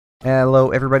Hello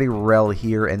everybody, Relle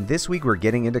here, and this week we're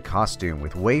getting into costume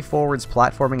with Wayforward's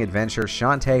platforming adventure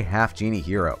Shantae Half-Genie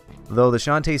Hero. Though the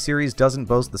Shantae series doesn't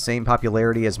boast the same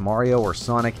popularity as Mario or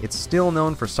Sonic, it's still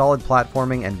known for solid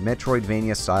platforming and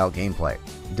Metroidvania-style gameplay.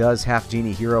 Does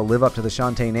Half-Genie Hero live up to the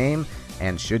Shantae name,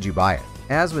 and should you buy it?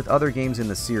 As with other games in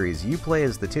the series, you play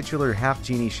as the titular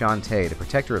Half-Genie Shantae, the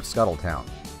protector of Scuttletown.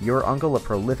 Your uncle, a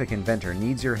prolific inventor,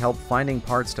 needs your help finding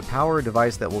parts to power a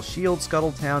device that will shield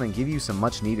Scuttletown and give you some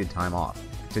much-needed time off.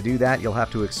 To do that, you'll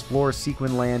have to explore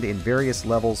Sequin Land in various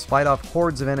levels, fight off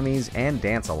hordes of enemies, and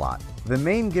dance a lot. The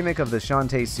main gimmick of the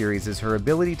Shantae series is her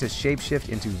ability to shapeshift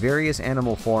into various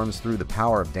animal forms through the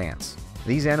power of dance.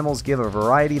 These animals give a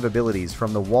variety of abilities,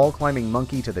 from the wall-climbing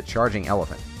monkey to the charging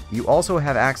elephant. You also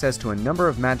have access to a number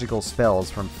of magical spells,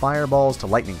 from fireballs to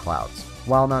lightning clouds.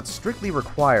 While not strictly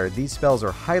required, these spells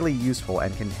are highly useful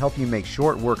and can help you make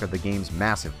short work of the game's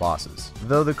massive bosses.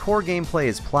 Though the core gameplay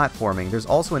is platforming, there's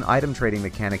also an item trading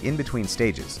mechanic in between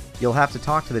stages. You'll have to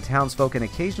talk to the townsfolk and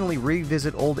occasionally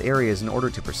revisit old areas in order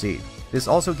to proceed. This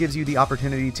also gives you the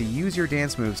opportunity to use your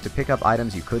dance moves to pick up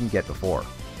items you couldn't get before.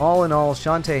 All in all,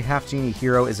 Shantae Half-Genie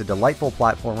Hero is a delightful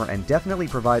platformer and definitely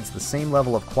provides the same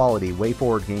level of quality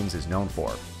Wayforward Games is known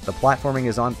for. The platforming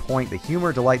is on point, the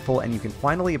humor delightful, and you can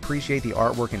finally appreciate the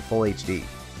artwork in full HD.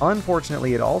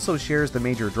 Unfortunately, it also shares the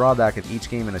major drawback of each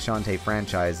game in the Shantae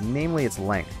franchise, namely its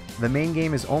length. The main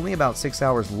game is only about 6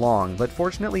 hours long, but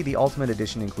fortunately the Ultimate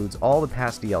Edition includes all the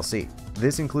past DLC.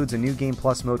 This includes a new Game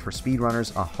Plus mode for speedrunners,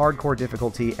 a hardcore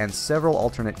difficulty, and several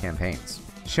alternate campaigns.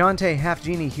 Shantae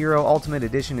Half-Genie Hero Ultimate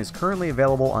Edition is currently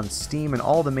available on Steam and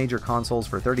all the major consoles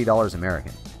for $30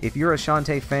 American. If you're a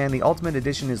Shantae fan, the Ultimate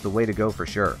Edition is the way to go for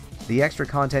sure. The extra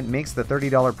content makes the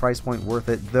 $30 price point worth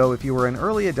it, though if you were an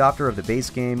early adopter of the base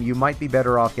game, you might be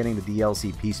better off getting the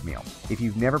DLC piecemeal. If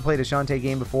you've never played a Shantae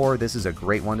game before, this is a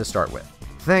great one to start with.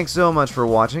 Thanks so much for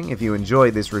watching. If you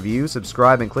enjoyed this review,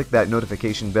 subscribe and click that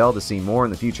notification bell to see more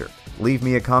in the future. Leave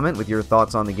me a comment with your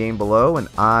thoughts on the game below, and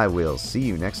I will see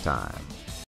you next time.